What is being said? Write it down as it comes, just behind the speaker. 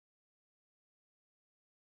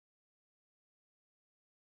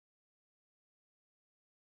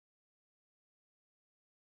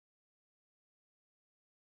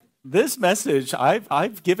this message,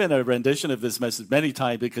 I've given a rendition of this message many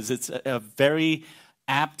times because it's a very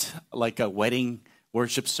apt, like a wedding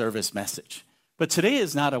worship service message. But today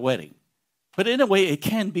is not a wedding. But in a way, it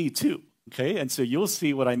can be too. Okay, and so you'll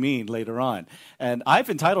see what I mean later on. And I've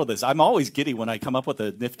entitled this, I'm always giddy when I come up with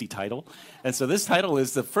a nifty title. And so this title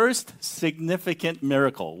is The First Significant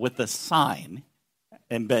Miracle with the sign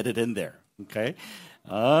embedded in there. Okay,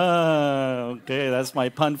 okay, that's my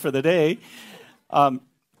pun for the day.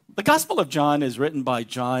 The Gospel of John is written by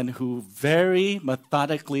John, who very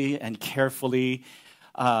methodically and carefully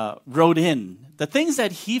wrote in the things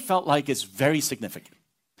that he felt like is very significant,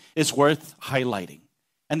 is worth highlighting.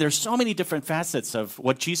 And there's so many different facets of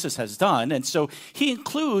what Jesus has done. And so he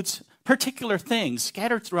includes particular things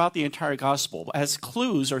scattered throughout the entire gospel as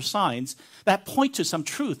clues or signs that point to some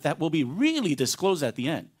truth that will be really disclosed at the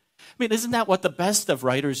end. I mean, isn't that what the best of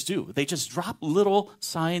writers do? They just drop little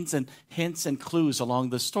signs and hints and clues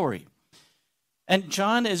along the story. And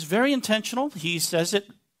John is very intentional. He says it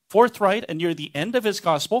forthright and near the end of his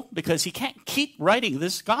gospel because he can't keep writing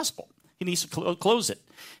this gospel. He needs to close it.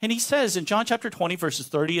 And he says in John chapter 20, verses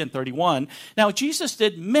 30 and 31, now Jesus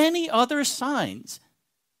did many other signs,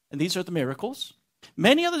 and these are the miracles,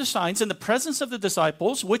 many other signs in the presence of the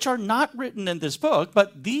disciples, which are not written in this book,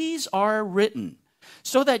 but these are written,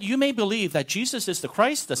 so that you may believe that Jesus is the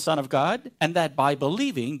Christ, the Son of God, and that by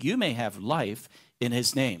believing you may have life in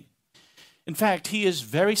his name. In fact, he is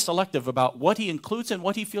very selective about what he includes and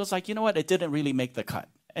what he feels like, you know what, it didn't really make the cut.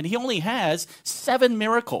 And he only has 7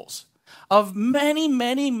 miracles of many,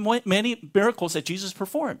 many, many miracles that Jesus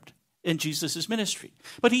performed in Jesus' ministry.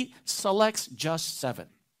 But he selects just 7.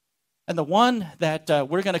 And the one that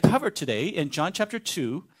we're going to cover today in John chapter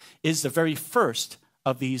 2 is the very first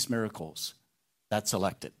of these miracles that's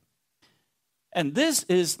selected. And this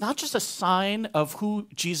is not just a sign of who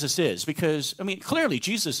Jesus is, because, I mean, clearly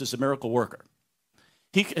Jesus is a miracle worker.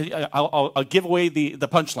 I'll give away the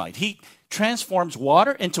punchline. He transforms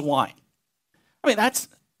water into wine. I mean, that's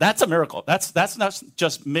a miracle. That's not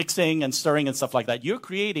just mixing and stirring and stuff like that. You're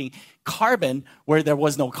creating carbon where there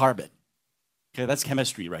was no carbon. Okay, that's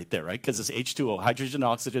chemistry right there, right? Because it's H2O, hydrogen,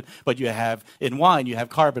 oxygen, but you have, in wine, you have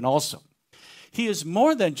carbon also. He is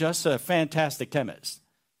more than just a fantastic chemist.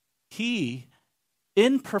 He,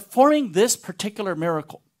 in performing this particular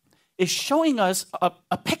miracle, is showing us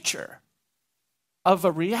a picture of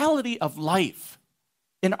a reality of life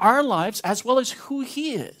in our lives as well as who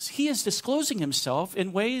he is. He is disclosing himself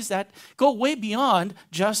in ways that go way beyond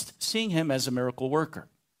just seeing him as a miracle worker.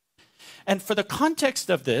 And for the context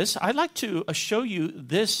of this, I'd like to show you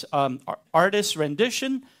this artist's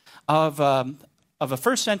rendition of a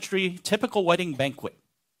first century typical wedding banquet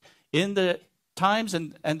in the times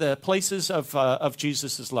and the places of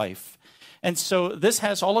Jesus' life. And so this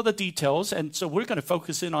has all of the details, and so we're going to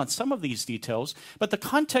focus in on some of these details, but the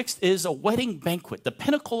context is a wedding banquet, the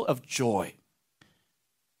pinnacle of joy.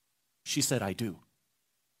 She said, I do,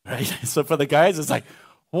 right? So for the guys, it's like,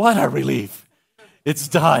 what a relief. It's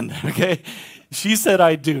done, okay? She said,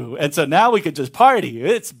 I do. And so now we can just party.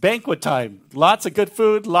 It's banquet time. Lots of good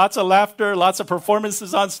food, lots of laughter, lots of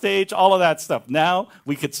performances on stage, all of that stuff. Now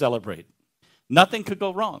we could celebrate. Nothing could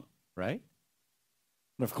go wrong, right?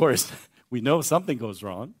 And of course, we know something goes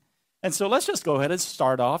wrong. And so let's just go ahead and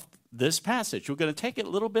start off this passage. We're going to take it a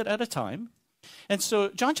little bit at a time. And so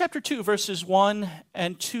John chapter 2, verses 1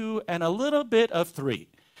 and 2 and a little bit of 3.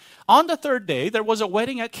 On the 3rd day, there was a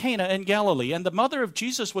wedding at Cana in Galilee, and the mother of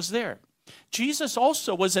Jesus was there. Jesus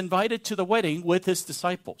also was invited to the wedding with his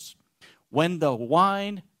disciples. When the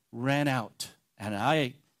wine ran out, and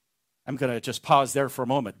I'm going to just pause there for a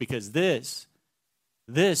moment, because this,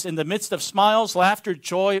 in the midst of smiles, laughter,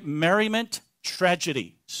 joy, merriment,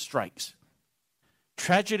 tragedy strikes.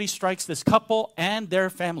 Tragedy strikes this couple and their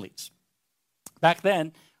families. Back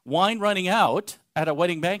then, wine running out at a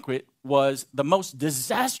wedding banquet was the most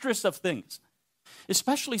disastrous of things,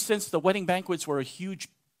 especially since the wedding banquets were a huge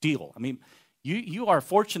deal. I mean, you are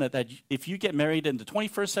fortunate that if you get married in the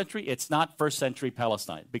 21st century, it's not first century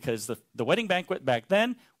Palestine, because the wedding banquet back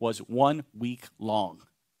then was 1 week long.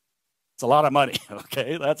 It's a lot of money,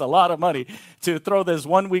 okay? That's a lot of money to throw this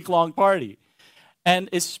 1 week long party. And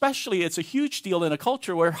especially, it's a huge deal in a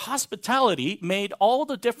culture where hospitality made all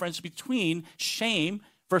the difference between shame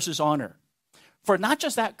versus honor. For not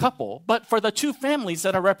just that couple, but for the 2 families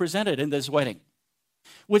that are represented in this wedding.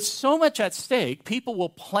 With so much at stake, people will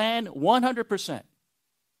plan 100%.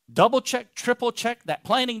 Double check, triple check that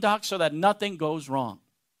planning doc so that nothing goes wrong.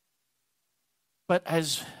 But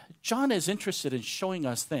as John is interested in showing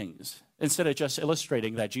us things, instead of just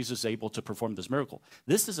illustrating that Jesus is able to perform this miracle,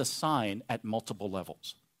 this is a sign at multiple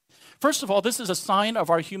levels. First of all, this is a sign of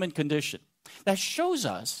our human condition that shows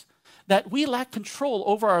us that we lack control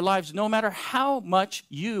over our lives no matter how much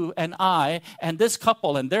you and I and this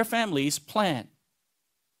couple and their families plan.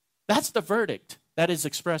 That's the verdict that is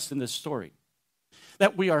expressed in this story.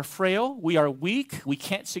 That we are frail, we are weak, we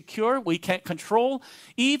can't secure, we can't control.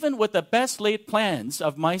 Even with the best laid plans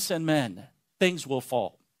of mice and men, things will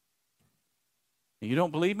fall. You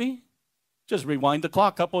don't believe me? Just rewind the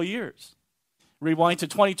clock a couple of years. Rewind to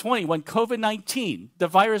 2020 when COVID-19, the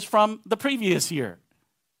virus from the previous year.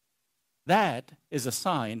 That is a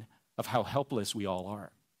sign of how helpless we all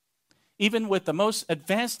are. Even with the most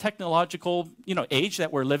advanced technological, age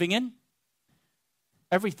that we're living in,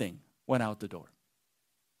 everything went out the door.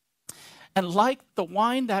 And like the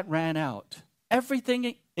wine that ran out,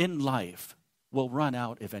 everything in life will run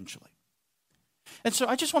out eventually. And so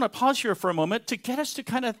I just want to pause here for a moment to get us to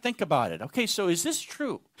kind of think about it. Okay, so is this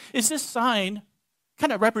true? Is this sign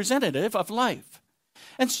kind of representative of life?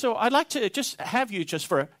 And so I'd like to just have you just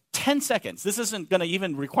for 10 seconds. This isn't going to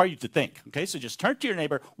even require you to think. Okay, so just turn to your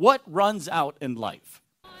neighbor. What runs out in life?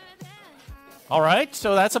 All right,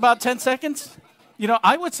 so that's about 10 seconds.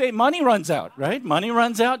 I would say money runs out, right? Money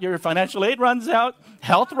runs out. Your financial aid runs out.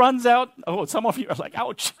 Health runs out. Oh, some of you are like,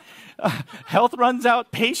 ouch. Health runs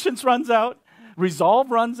out. Patience runs out.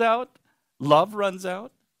 Resolve runs out. Love runs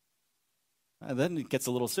out. And then it gets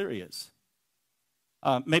a little serious.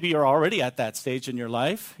 Maybe you're already at that stage in your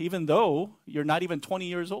life, even though you're not even 20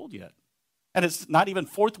 years old yet. And it's not even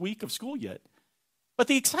 4th week of school yet. But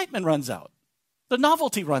the excitement runs out. The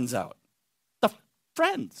novelty runs out. The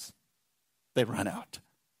friends, they run out.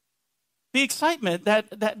 The excitement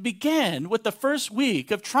that began with the first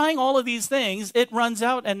week of trying all of these things, it runs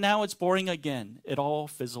out and now it's boring again. It all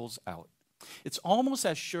fizzles out. It's almost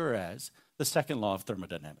as sure as the second law of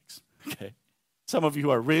thermodynamics. Okay? Some of you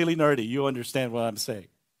are really nerdy. You understand what I'm saying.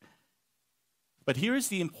 But here's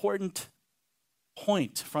the important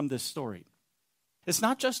point from this story. It's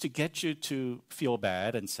not just to get you to feel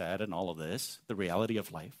bad and sad and all of this, the reality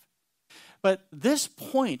of life. But this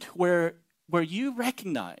point where you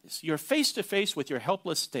recognize you're face to face with your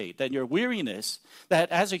helpless state and your weariness,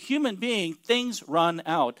 that as a human being, things run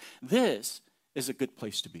out. This is a good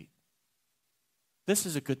place to be. This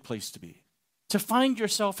is a good place to be. To find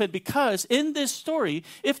yourself in, because in this story,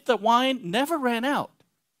 if the wine never ran out,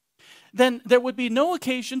 then there would be no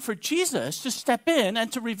occasion for Jesus to step in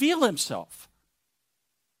and to reveal himself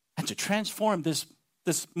and to transform this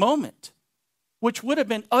moment, which would have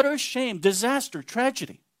been utter shame, disaster,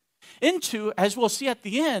 tragedy, into, as we'll see at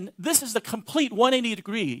the end, this is the complete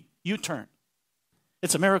 180-degree U-turn.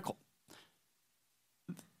 It's a miracle.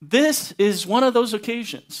 This is one of those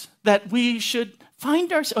occasions that we should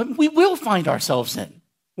we will find ourselves in.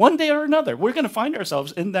 One day or another, we're going to find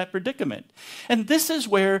ourselves in that predicament. And this is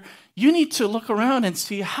where you need to look around and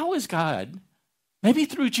see, how is God, maybe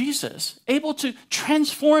through Jesus, able to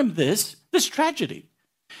transform this tragedy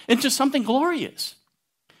into something glorious?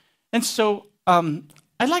 And so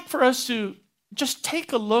I'd like for us to just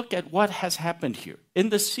take a look at what has happened here in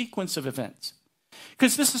the sequence of events.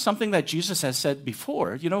 Because this is something that Jesus has said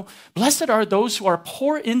before. Blessed are those who are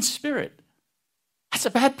poor in spirit. That's a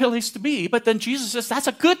bad place to be, but then Jesus says that's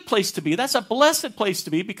a good place to be. That's a blessed place to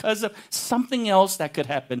be because of something else that could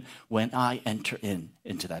happen when I enter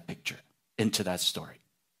into that picture, into that story.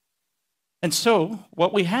 And so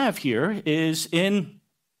what we have here is in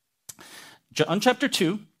John chapter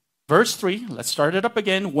 2, verse 3. Let's start it up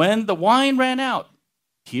again. When the wine ran out,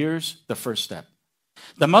 here's the first step.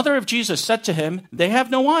 The mother of Jesus said to him, "They have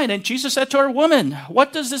no wine." And Jesus said to her, "Woman,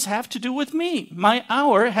 what does this have to do with me? My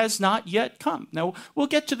hour has not yet come." Now, we'll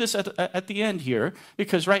get to this at the end here,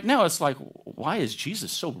 because right now it's like, why is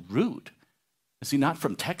Jesus so rude? Is he not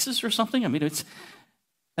from Texas or something? And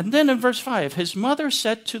then in verse 5, his mother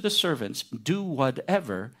said to the servants, "Do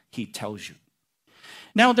whatever he tells you."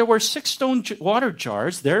 Now, there were 6 stone water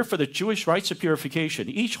jars there for the Jewish rites of purification,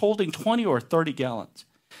 each holding 20 or 30 gallons.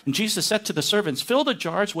 And Jesus said to the servants, "Fill the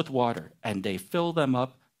jars with water," and they fill them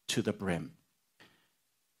up to the brim.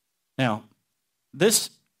 Now, this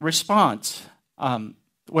response,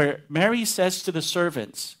 where Mary says to the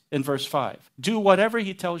servants in verse 5, "Do whatever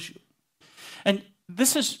he tells you." And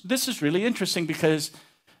this is really interesting because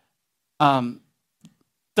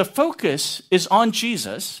the focus is on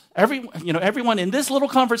Jesus. Everyone in this little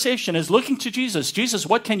conversation is looking to Jesus. Jesus,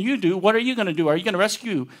 what can you do? What are you going to do? Are you going to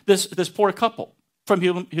rescue this poor couple from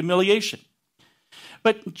humiliation?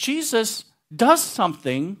 But Jesus does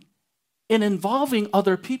something in involving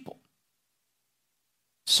other people.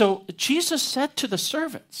 So Jesus said to the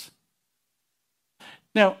servants,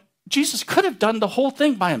 now, Jesus could have done the whole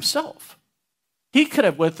thing by himself. He could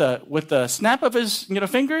have, with the snap of his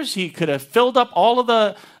fingers, he could have filled up all of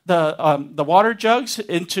the water jugs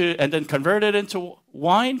and then converted it into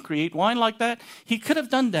wine, create wine like that. He could have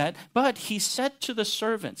done that, but he said to the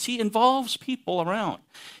servants, he involves people around.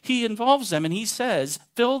 He involves them, and he says,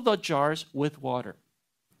 fill the jars with water.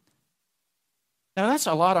 Now, that's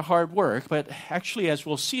a lot of hard work, but actually, as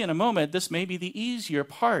we'll see in a moment, this may be the easier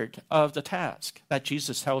part of the task that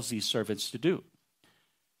Jesus tells these servants to do.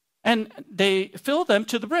 And they fill them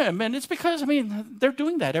to the brim, and it's because, they're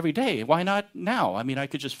doing that every day. Why not now? I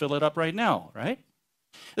could just fill it up right now, right?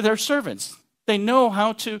 They're servants. They know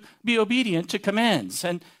how to be obedient to commands,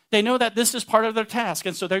 and they know that this is part of their task,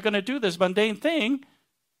 and so they're going to do this mundane thing.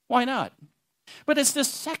 Why not? But it's the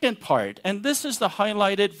second part, and this is the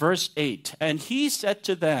highlighted verse 8. And he said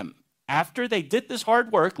to them, after they did this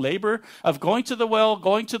hard work, labor of going to the well,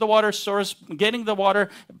 going to the water source, getting the water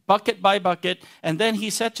bucket by bucket, and then he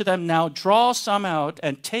said to them, now draw some out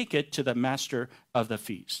and take it to the master of the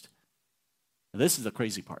feast. This is the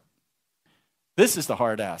crazy part. This is the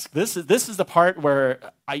hard ask. This is the part where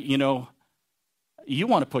you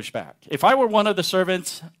want to push back. If I were one of the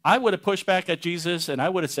servants, I would have pushed back at Jesus and I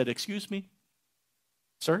would have said, excuse me,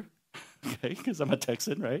 sir? Okay, because I'm a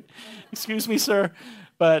Texan, right? Excuse me, sir.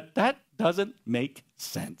 But that doesn't make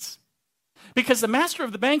sense. Because the master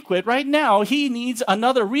of the banquet, right now, he needs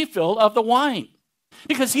another refill of the wine.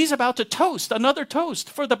 Because he's about to toast, another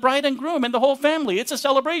toast for the bride and groom and the whole family. It's a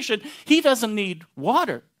celebration. He doesn't need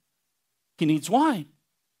water. He needs wine.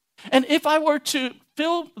 And if I were to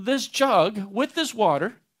fill this jug with this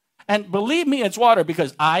water, and believe me, it's water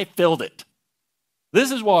because I filled it. This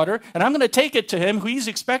is water, and I'm going to take it to him. He's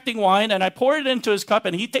expecting wine, and I pour it into his cup,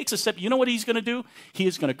 and he takes a sip. You know what he's going to do? He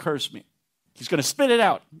is going to curse me. He's going to spit it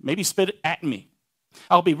out, maybe spit it at me.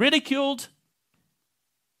 I'll be ridiculed,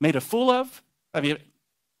 made a fool of.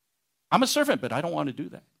 I'm a servant, but I don't want to do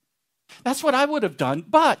that. That's what I would have done,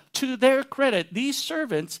 but to their credit, these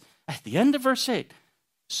servants, at the end of verse 8,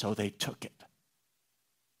 so they took it.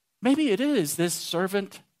 Maybe it is this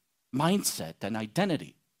servant mindset and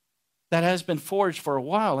identity that has been forged for a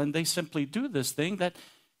while, and they simply do this thing that,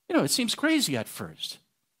 it seems crazy at first.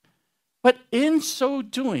 But in so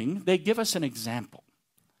doing, they give us an example.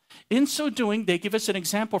 In so doing, they give us an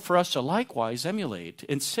example for us to likewise emulate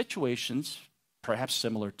in situations perhaps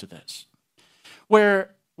similar to this,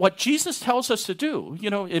 where what Jesus tells us to do,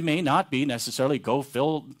 it may not be necessarily go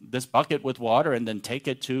fill this bucket with water and then take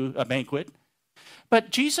it to a banquet, but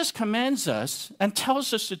Jesus commands us and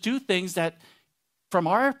tells us to do things that, from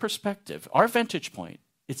our perspective, our vantage point,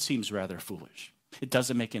 it seems rather foolish. It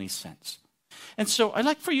doesn't make any sense. And so I'd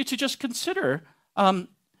like for you to just consider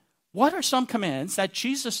what are some commands that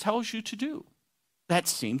Jesus tells you to do that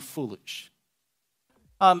seem foolish.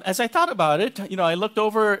 As I thought about it, I looked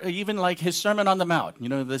over even like his Sermon on the Mount.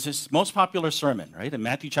 This is his most popular sermon, right, in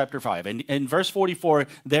Matthew chapter 5. And in verse 44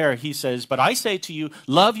 there, he says, but I say to you,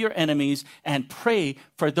 love your enemies and pray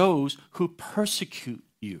for those who persecute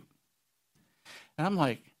you. And I'm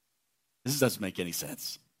like, this doesn't make any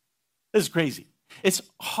sense. This is crazy. It's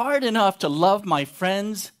hard enough to love my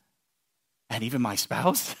friends and even my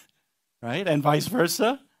spouse, right? And vice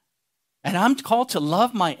versa. And I'm called to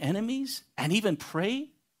love my enemies and even pray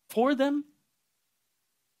for them?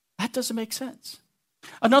 That doesn't make sense.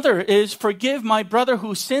 Another is forgive my brother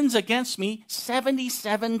who sins against me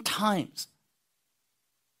 77 times.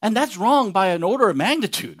 And that's wrong by an order of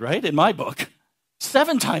magnitude, right, in my book.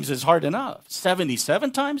 7 times is hard enough.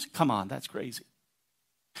 77 times? Come on, that's crazy.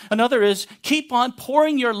 Another is keep on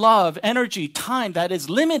pouring your love, energy, time that is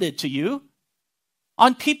limited to you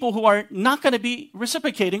on people who are not going to be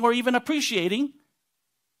reciprocating or even appreciating.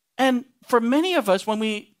 And for many of us, when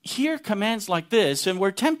we hear commands like this, and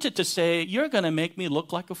we're tempted to say, you're going to make me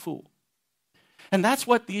look like a fool. And that's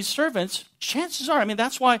what these servants, chances are,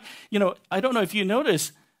 that's why, I don't know if you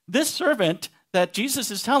notice, this servant that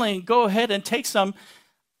Jesus is telling, go ahead and take some.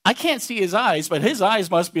 I can't see his eyes, but his eyes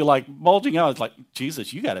must be like bulging out. It's like,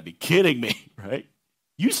 Jesus, you got to be kidding me, right?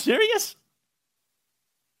 You serious?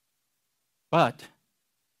 But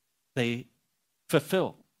they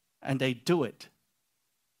fulfill and they do it.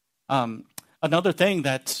 Another thing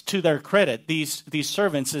that's to their credit, these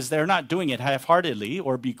servants, is they're not doing it half-heartedly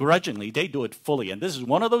or begrudgingly. They do it fully. And this is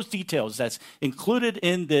one of those details that's included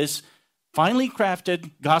in this finely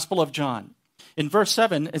crafted Gospel of John. In verse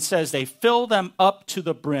 7, it says they fill them up to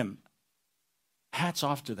the brim. Hats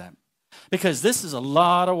off to them. Because this is a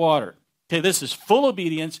lot of water. Okay, this is full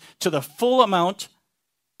obedience to the full amount,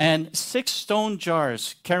 and 6 stone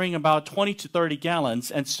jars carrying about 20 to 30 gallons.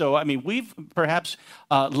 And so, we've perhaps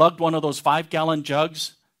lugged one of those 5-gallon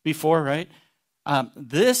jugs before, right?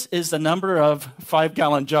 This is the number of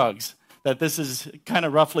 5-gallon jugs that this is kind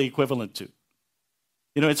of roughly equivalent to.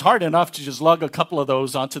 You know, it's hard enough to just lug a couple of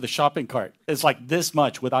those onto the shopping cart. It's like this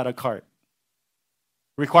much without a cart.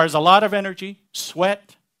 Requires a lot of energy,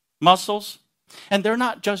 sweat, muscles, and they're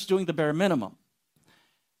not just doing the bare minimum.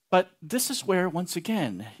 But this is where, once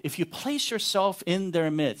again, if you place yourself in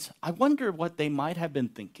their midst, I wonder what they might have been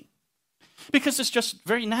thinking. Because it's just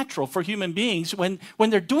very natural for human beings. When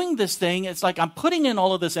they're doing this thing, it's like I'm putting in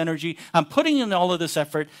all of this energy, I'm putting in all of this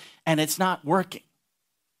effort, and it's not working.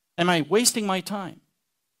 Am I wasting my time?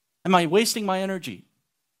 Am I wasting my energy?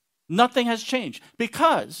 Nothing has changed.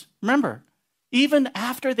 Because, remember, even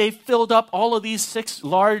after they filled up all of these 6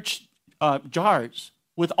 large jars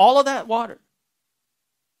with all of that water,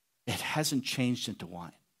 it hasn't changed into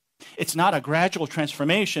wine. It's not a gradual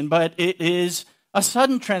transformation, but it is a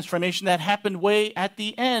sudden transformation that happened way at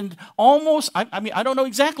the end. Almost, I don't know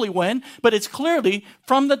exactly when, but it's clearly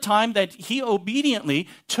from the time that he obediently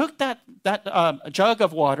took that jug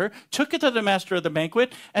of water, took it to the master of the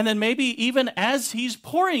banquet, and then maybe even as he's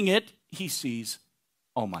pouring it, he sees,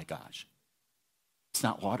 oh my gosh, it's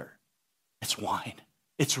not water, it's wine,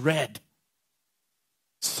 it's red.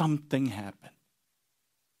 Something happened.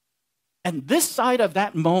 And this side of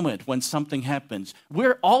that moment when something happens,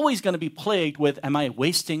 we're always going to be plagued with, am I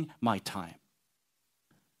wasting my time?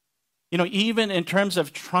 You know, even in terms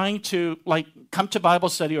of trying to come to Bible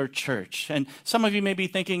study or church. And some of you may be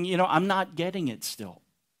thinking, I'm not getting it still.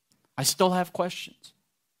 I still have questions.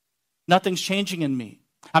 Nothing's changing in me.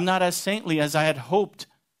 I'm not as saintly as I had hoped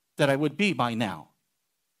that I would be by now.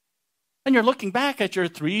 And you're looking back at your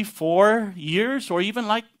 3, 4 years, or even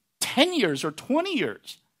 10 years or 20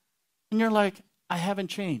 years. And you're like, I haven't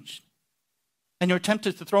changed. And you're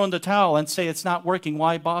tempted to throw in the towel and say, it's not working,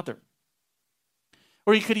 why bother?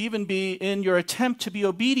 Or you could even be in your attempt to be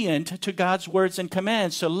obedient to God's words and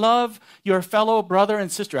commands, to love your fellow brother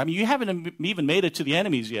and sister. I mean, you haven't even made it to the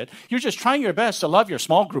enemies yet. You're just trying your best to love your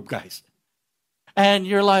small group guys. And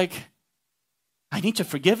you're like, I need to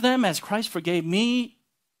forgive them as Christ forgave me.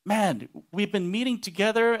 Man, we've been meeting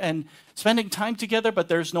together and spending time together, but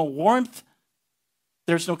there's no warmth.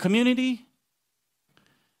 There's no community.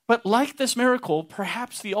 But like this miracle,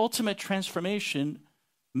 perhaps the ultimate transformation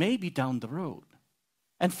may be down the road.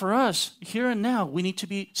 And for us, here and now, we need to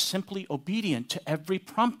be simply obedient to every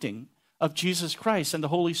prompting of Jesus Christ and the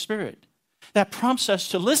Holy Spirit. That prompts us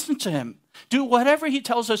to listen to him, do whatever he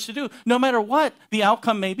tells us to do, no matter what the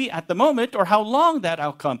outcome may be at the moment or how long that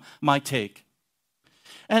outcome might take.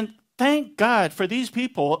 And thank God for these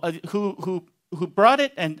people who brought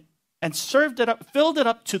it and served it up, filled it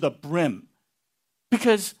up to the brim.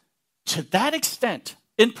 Because to that extent,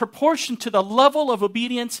 in proportion to the level of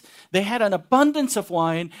obedience, they had an abundance of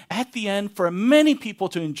wine at the end for many people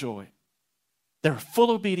to enjoy. Their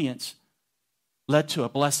full obedience led to a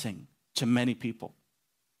blessing to many people.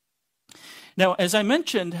 Now, as I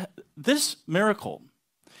mentioned, this miracle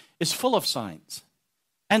is full of signs.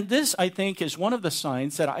 And this, I think, is one of the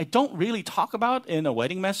signs that I don't really talk about in a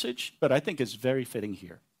wedding message, but I think is very fitting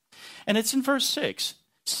here. And it's in verse 6.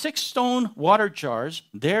 6 stone water jars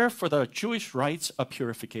there for the Jewish rites of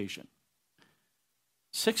purification.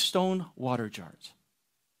 6 stone water jars.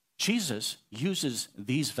 Jesus uses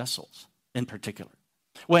these vessels in particular.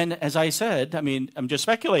 When, as I said, I'm just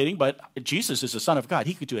speculating, but Jesus is the Son of God.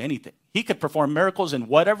 He could do anything. He could perform miracles in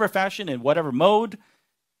whatever fashion, in whatever mode.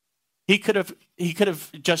 He could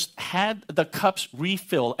have just had the cups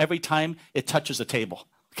refill every time it touches the table.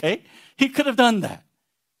 Okay? He could have done that.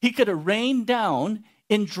 He could have rained down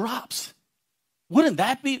in drops. Wouldn't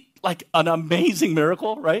that be like an amazing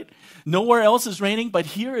miracle, right? Nowhere else is raining, but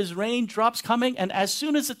here is raindrops coming, and as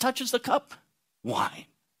soon as it touches the cup, wine.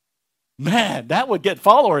 Man, that would get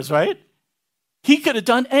followers, right? He could have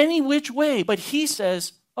done any which way, but he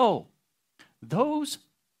says, oh, those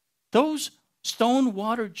stone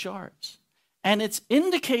water jars. And it's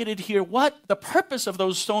indicated here what the purpose of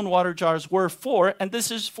those stone water jars were for, and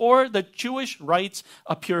this is for the Jewish rites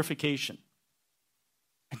of purification.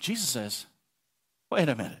 And Jesus says, wait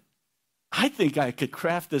a minute. I think I could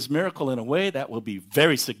craft this miracle in a way that will be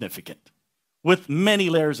very significant, with many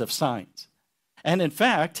layers of signs. And in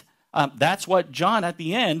fact, that's what John at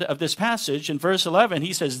the end of this passage in verse 11,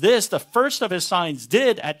 he says this, the first of his signs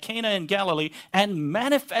did at Cana in Galilee and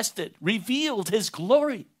manifested, revealed his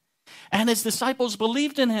glory. And his disciples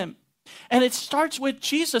believed in him. And it starts with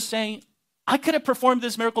Jesus saying, I could have performed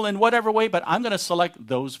this miracle in whatever way, but I'm going to select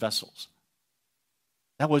those vessels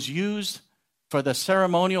that was used for the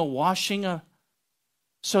ceremonial washing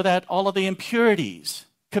so that all of the impurities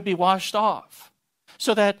could be washed off,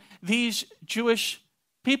 so that these Jewish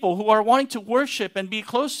people who are wanting to worship and be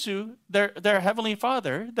close to their Heavenly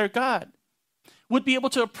Father, their God, would be able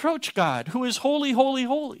to approach God, who is holy, holy,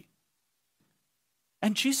 holy.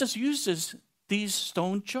 And Jesus uses these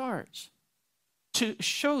stone jars to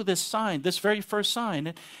show this sign, this very first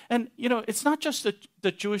sign. And it's not just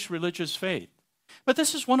the Jewish religious faith, but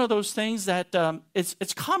this is one of those things that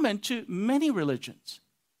it's common to many religions,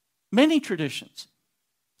 many traditions.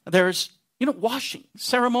 There's, washing,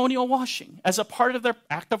 ceremonial washing, as a part of their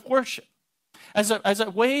act of worship, as a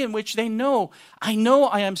way in which they know I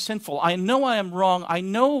am sinful, I know I am wrong, I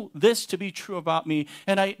know this to be true about me,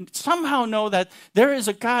 and I somehow know that there is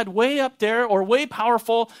a God way up there or way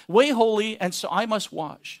powerful, way holy, and so I must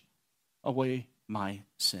wash away my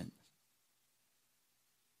sin.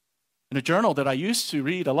 In a journal that I used to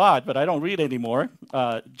read a lot, but I don't read anymore,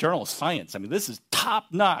 Journal of Science. I mean, this is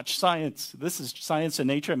top-notch science. This is Science and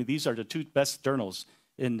Nature. I mean, these are the two best journals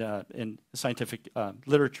in scientific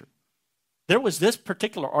literature. There was this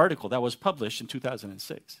particular article that was published in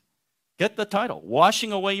 2006. Get the title,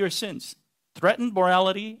 Washing Away Your Sins, Threatened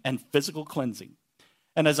Morality and Physical Cleansing.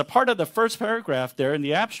 And as a part of the first paragraph there in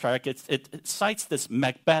the abstract, it cites this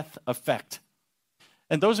Macbeth effect.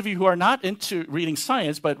 And those of you who are not into reading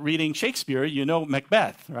science, but reading Shakespeare, you know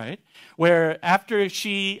Macbeth, right? Where after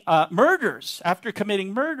she after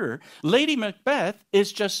committing murder, Lady Macbeth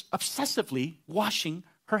is just obsessively washing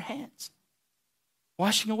her hands,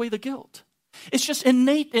 washing away the guilt. It's just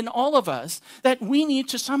innate in all of us that we need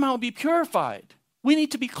to somehow be purified. We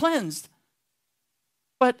need to be cleansed.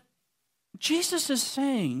 But Jesus is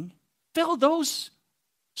saying, fill those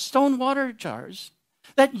stone water jars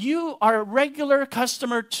that you are a regular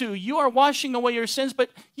customer to. You are washing away your sins, but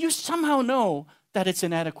you somehow know that it's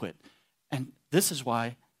inadequate. And this is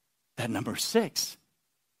why that number 6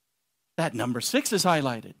 is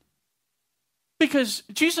highlighted. Because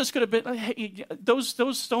Jesus could have been like, hey, those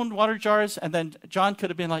stone water jars, and then John could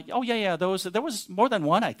have been like, oh, yeah, those. There was more than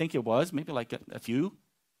one, I think it was, maybe like a few.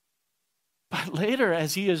 But later,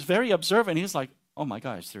 as he is very observant, he's like, oh my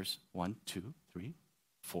gosh, there's 1, 2, 3,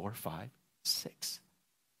 4, 5, 6.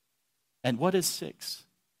 And what is 6?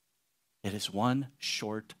 It is 1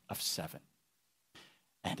 short of 7.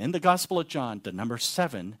 And in the Gospel of John, the number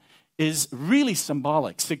 7 is really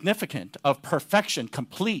symbolic, significant of perfection,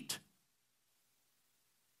 complete.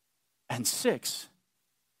 And 6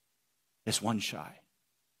 is 1 shy,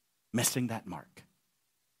 missing that mark.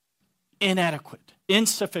 Inadequate,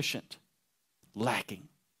 insufficient, lacking.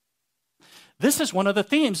 This is one of the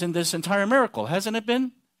themes in this entire miracle, hasn't it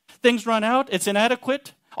been? Things run out, it's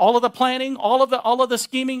inadequate. All of the planning, all of the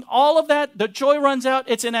scheming, all of that, the joy runs out,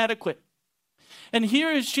 it's inadequate. And here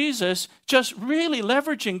is Jesus just really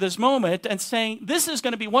leveraging this moment and saying, this is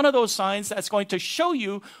going to be one of those signs that's going to show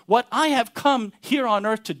you what I have come here on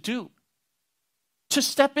earth to do. To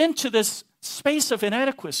step into this space of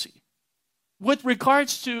inadequacy with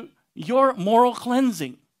regards to your moral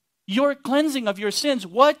cleansing, your cleansing of your sins.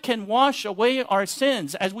 What can wash away our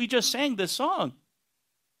sins? As we just sang this song,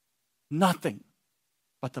 nothing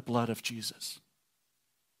but the blood of Jesus.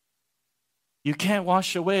 You can't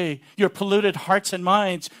wash away your polluted hearts and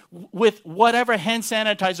minds with whatever hand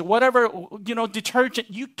sanitizer, whatever,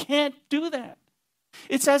 detergent. You can't do that.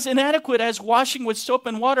 It's as inadequate as washing with soap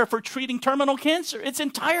and water for treating terminal cancer. It's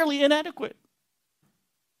entirely inadequate.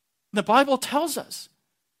 The Bible tells us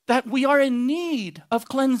that we are in need of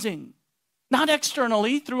cleansing, not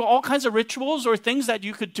externally through all kinds of rituals or things that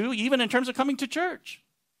you could do, even in terms of coming to church.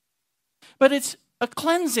 But it's a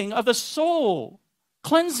cleansing of the soul,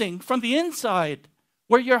 cleansing from the inside,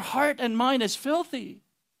 where your heart and mind is filthy.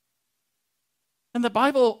 And the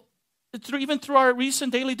Bible, even through our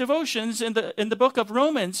recent daily devotions in the book of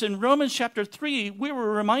Romans, in Romans chapter 3, we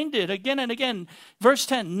were reminded again and again, verse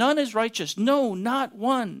 10, none is righteous, no, not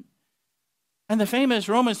one. And the famous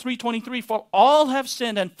Romans 3:23, for all have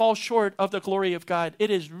sinned and fall short of the glory of God. It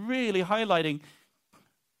is really highlighting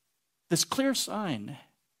this clear sign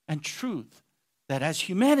and truth that as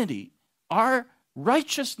humanity, our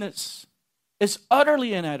righteousness is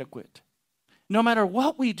utterly inadequate, no matter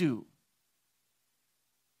what we do.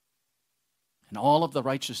 And all of the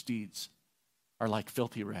righteous deeds are like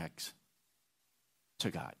filthy rags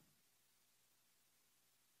to God.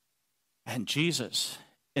 And Jesus,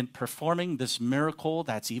 in performing this miracle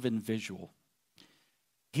that's even visual,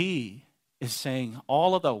 he is saying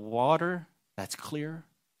all of the water that's clear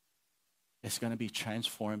is going to be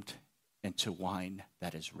transformed into wine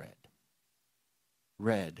that is red.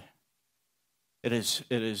 Red. It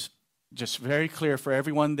is just very clear for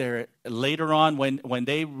everyone there later on when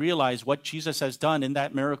they realize what Jesus has done in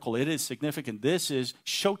that miracle. It is significant. This is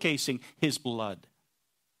showcasing his blood.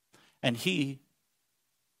 And he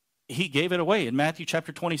he gave it away in Matthew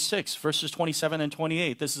chapter 26, verses 27 and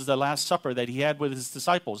 28. This is the Last Supper that he had with his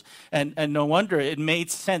disciples. And no wonder it made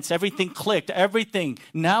sense. Everything clicked, everything.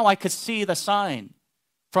 Now I could see the sign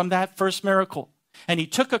from that first miracle. And he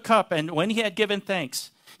took a cup, and when he had given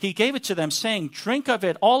thanks, he gave it to them, saying, "Drink of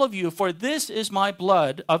it, all of you, for this is my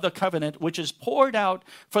blood of the covenant, which is poured out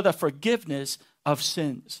for the forgiveness of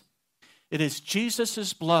sins." It is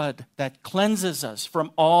Jesus' blood that cleanses us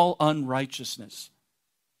from all unrighteousness.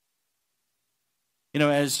 You know,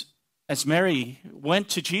 as Mary went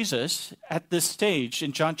to Jesus at this stage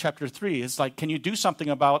in John chapter 3, it's like, can you do something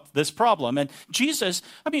about this problem? And Jesus,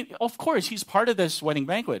 I mean, of course, he's part of this wedding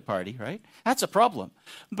banquet party, right? That's a problem.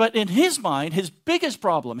 But in his mind, his biggest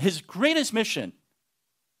problem, his greatest mission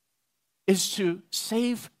is to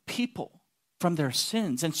save people from their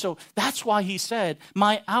sins. And so that's why he said,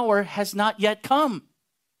 "My hour has not yet come."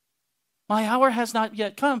 My hour has not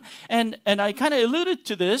yet come. And I kind of alluded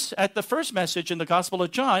to this at the first message in the Gospel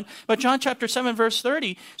of John, but John chapter 7, verse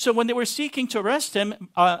 30. So when they were seeking to arrest him,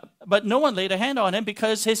 but no one laid a hand on him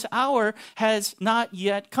because his hour has not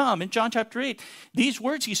yet come. In John chapter 8, these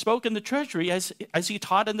words he spoke in the treasury as he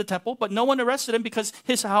taught in the temple, but no one arrested him because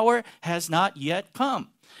his hour has not yet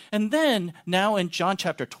come. And then now in John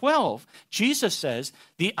chapter 12, Jesus says,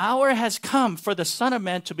 "The hour has come for the Son of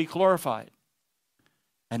Man to be glorified."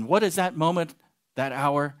 And what is that moment, that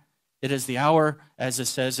hour? It is the hour, as it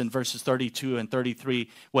says in verses 32 and 33,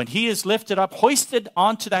 when he is lifted up, hoisted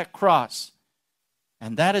onto that cross.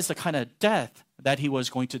 And that is the kind of death that he was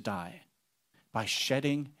going to die, by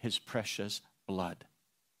shedding his precious blood.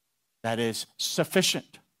 That is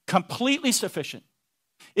sufficient, completely sufficient.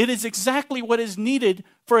 It is exactly what is needed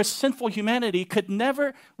for a sinful humanity.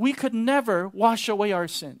 We could never wash away our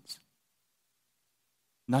sins.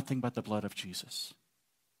 Nothing but the blood of Jesus.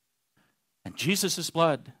 And Jesus'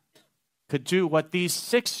 blood could do what these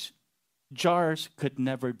 6 jars could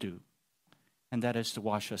never do. And that is to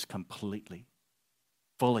wash us completely,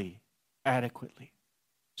 fully, adequately,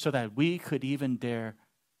 so that we could even dare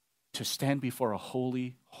to stand before a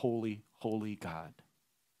holy, holy, holy God.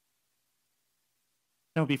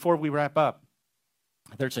 Now, before we wrap up,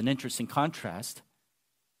 there's an interesting contrast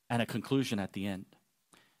and a conclusion at the end.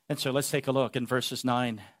 And so let's take a look in verses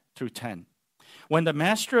 9 through 10. When the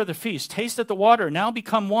master of the feast tasted the water now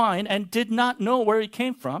become wine and did not know where it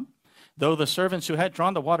came from, though the servants who had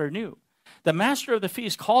drawn the water knew, the master of the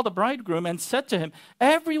feast called the bridegroom and said to him,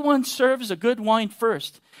 "Everyone serves a good wine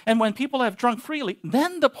first, and when people have drunk freely,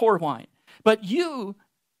 then the poor wine. But you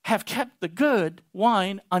have kept the good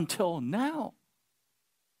wine until now."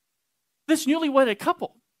 This newly wedded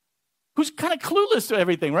couple, who's kind of clueless to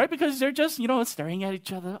everything, right? Because they're just, staring at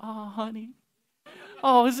each other. "Oh, honey.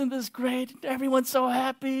 Oh, isn't this great? Everyone's so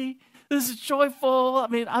happy. This is joyful. I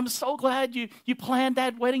mean, I'm so glad you planned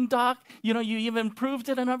that wedding, Doc. You even proved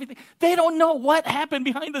it and everything." They don't know what happened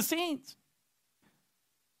behind the scenes.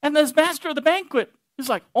 And this master of the banquet is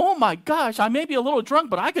like, "Oh my gosh, I may be a little drunk,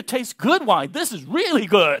 but I could taste good wine. This is really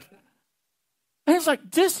good." And it's like,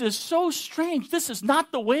 this is so strange. This is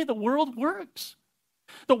not the way the world works.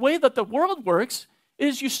 The way that the world works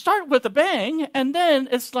is you start with a bang, and then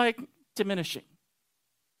it's like diminishing.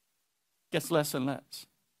 Gets less and less.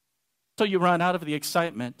 So you run out of the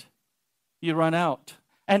excitement. You run out.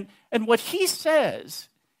 And what he says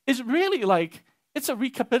is really like, it's a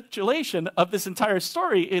recapitulation of this entire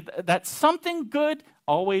story, that something good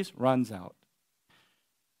always runs out.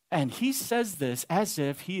 And he says this as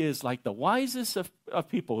if he is like the wisest of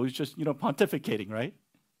people who's just, pontificating, right?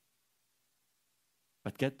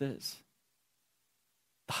 But get this.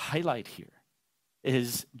 The highlight here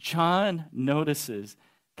is John notices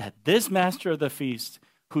that this master of the feast,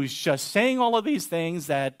 who's just saying all of these things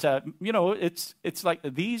that, it's like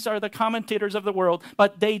these are the commentators of the world,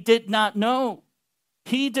 but they did not know.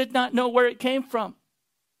 He did not know where it came from.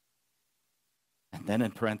 And then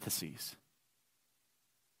in parentheses,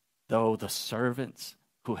 though the servants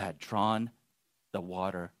who had drawn the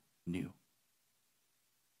water knew.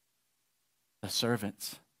 The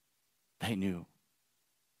servants, they knew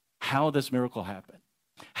how this miracle happened,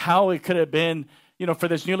 how it could have been, for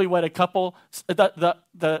this newly wedded couple,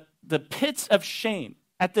 the pits of shame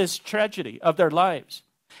at this tragedy of their lives.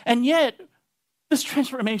 And yet, this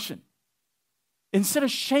transformation, instead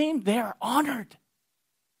of shame, they are honored.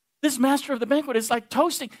 This master of the banquet is like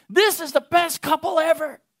toasting, "This is the best couple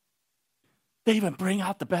ever." They even bring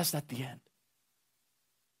out the best at the end.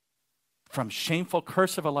 From shameful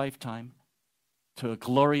curse of a lifetime to a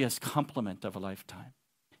glorious compliment of a lifetime.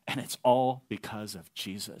 And it's all because of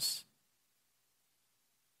Jesus.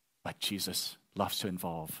 But Jesus loves to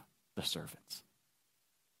involve the servants.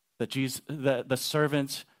 The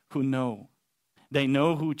servants who know. They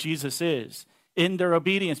know who Jesus is. In their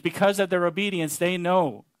obedience, because of their obedience, they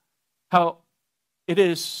know how it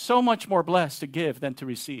is so much more blessed to give than to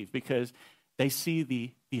receive, because they see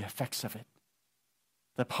the effects of it.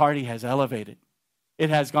 The party has elevated. It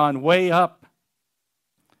has gone way up.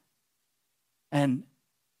 And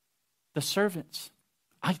the servants,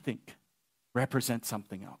 I think, represent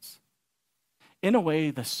something else. In a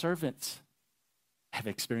way, the servants have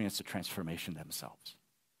experienced a transformation themselves.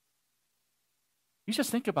 You just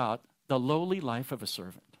think about the lowly life of a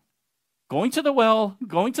servant. Going to the well,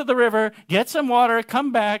 going to the river, get some water,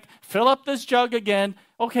 come back, fill up this jug again.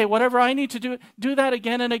 Okay, whatever I need to do that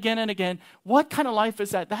again and again and again. What kind of life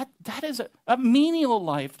is that? That is a menial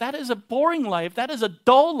life. That is a boring life. That is a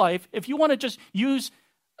dull life. If you want to just use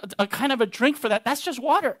a kind of a drink for that, that's just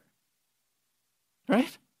water.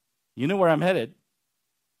 Right? You know where I'm headed.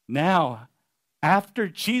 Now, after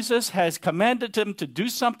Jesus has commanded them to do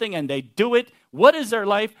something and they do it, what is their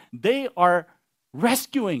life? They are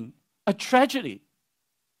rescuing a tragedy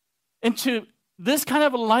into this kind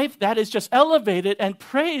of a life that is just elevated and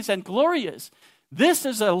praised and glorious. This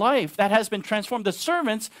is a life that has been transformed. The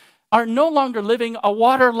servants are no longer living a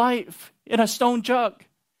water life in a stone jug.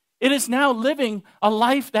 It is now living a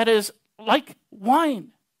life that is like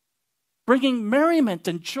wine, bringing merriment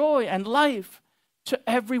and joy and life to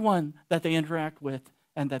everyone that they interact with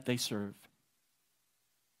and that they serve.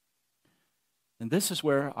 And this is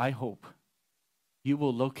where I hope you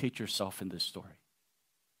will locate yourself in this story.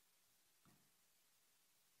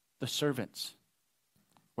 The servants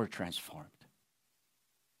were transformed.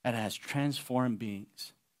 And as transformed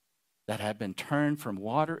beings that have been turned from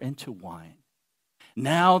water into wine,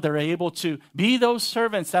 now they're able to be those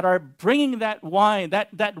servants that are bringing that wine,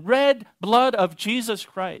 that red blood of Jesus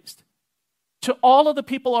Christ, to all of the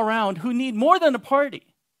people around who need more than a party.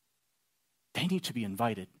 They need to be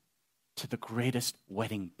invited to the greatest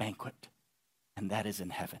wedding banquet, and that is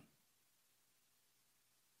in heaven.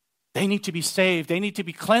 They need to be saved. They need to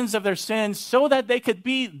be cleansed of their sins so that they could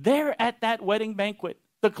be there at that wedding banquet,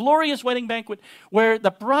 the glorious wedding banquet, where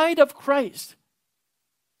the bride of Christ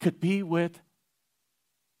could be with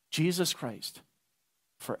Jesus Christ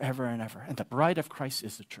forever and ever. And the bride of Christ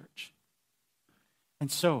is the church.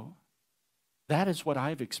 And so, that is what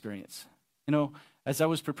I've experienced. You know, as I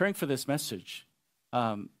was preparing for this message,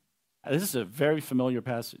 this is a very familiar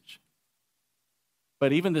passage.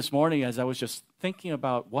 But even this morning, as I was just thinking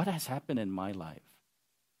about what has happened in my life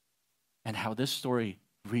and how this story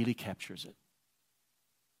really captures it,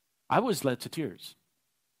 I was led to tears.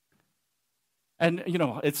 And, you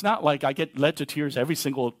know, it's not like I get led to tears every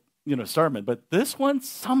single, sermon, but this one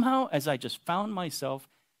somehow, as I just found myself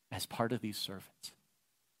as part of these servants.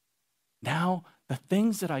 Now, the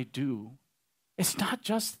things that I do, it's not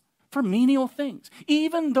just for menial things,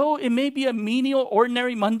 even though it may be a menial,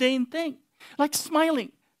 ordinary, mundane thing. Like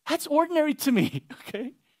smiling, that's ordinary to me,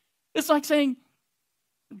 okay? It's like saying,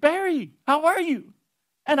 Barry, how are you?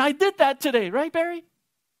 And I did that today, right, Barry?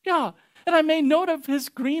 Yeah. And I made note of his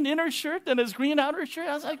green inner shirt and his green outer shirt.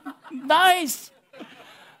 I was like, nice.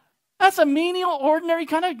 That's a menial, ordinary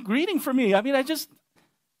kind of greeting for me. I mean, I just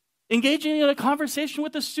engaging in a conversation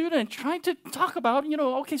with a student, trying to talk about,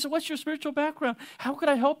 okay, so what's your spiritual background? How could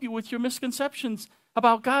I help you with your misconceptions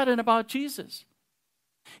about God and about Jesus?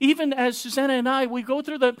 Even as Susanna and I, we go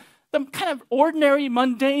through the kind of ordinary,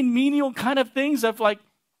 mundane, menial kind of things of like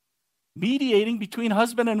mediating between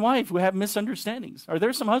husband and wife who have misunderstandings. Are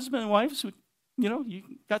there some husband and wives who, you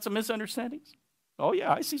got some misunderstandings? Oh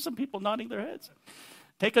yeah, I see some people nodding their heads.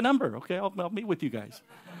 Take a number, okay? I'll meet with you guys.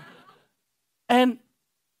 And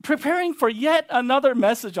preparing for yet another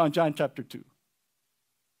message on John chapter 2.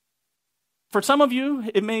 For some of you,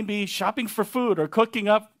 it may be shopping for food or cooking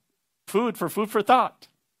up food for thought,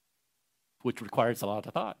 which requires a lot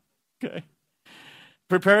of thought, okay?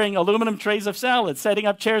 Preparing aluminum trays of salad, setting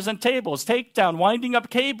up chairs and tables, takedown, winding up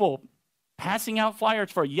cable, passing out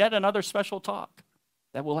flyers for yet another special talk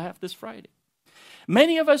that we'll have this Friday.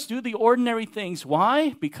 Many of us do the ordinary things.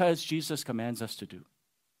 Why? Because Jesus commands us to do.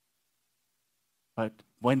 But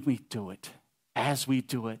when we do it, as we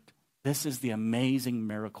do it, this is the amazing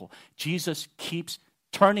miracle. Jesus keeps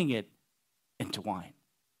turning it into wine.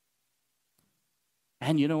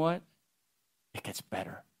 And you know what? It gets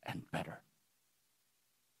better and better.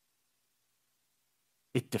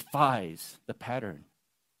 It defies the pattern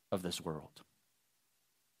of this world.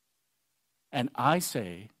 And I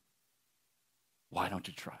say, why don't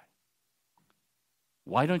you try?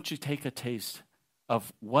 Why don't you take a taste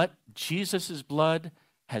of what Jesus' blood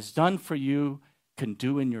has done for you, can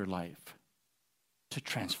do in your life to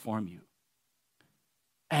transform you?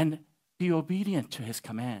 And Be obedient to his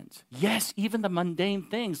commands. Yes, even the mundane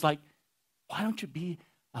things like, why don't you be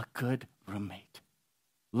a good roommate?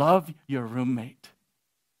 Love your roommate.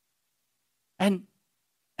 And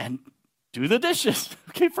do the dishes,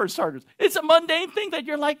 okay, for starters. It's a mundane thing that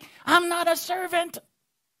you're like, I'm not a servant.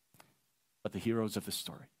 But the heroes of the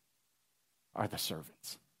story are the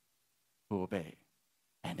servants who obey.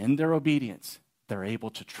 And in their obedience, they're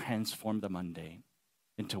able to transform the mundane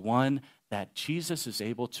into one that Jesus is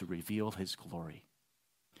able to reveal his glory.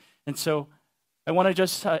 And so I want to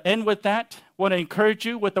just end with that. I want to encourage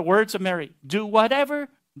you with the words of Mary. Do whatever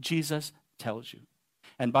Jesus tells you.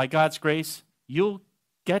 And by God's grace, you'll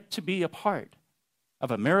get to be a part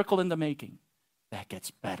of a miracle in the making that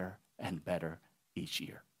gets better and better each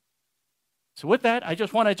year. So with that, I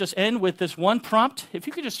just want to end with this one prompt. If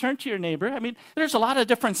you could just turn to your neighbor. I mean, there's a lot of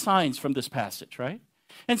different signs from this passage, right?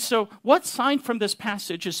 And so what sign from this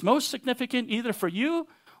passage is most significant either for you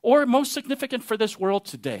or most significant for this world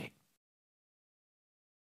today?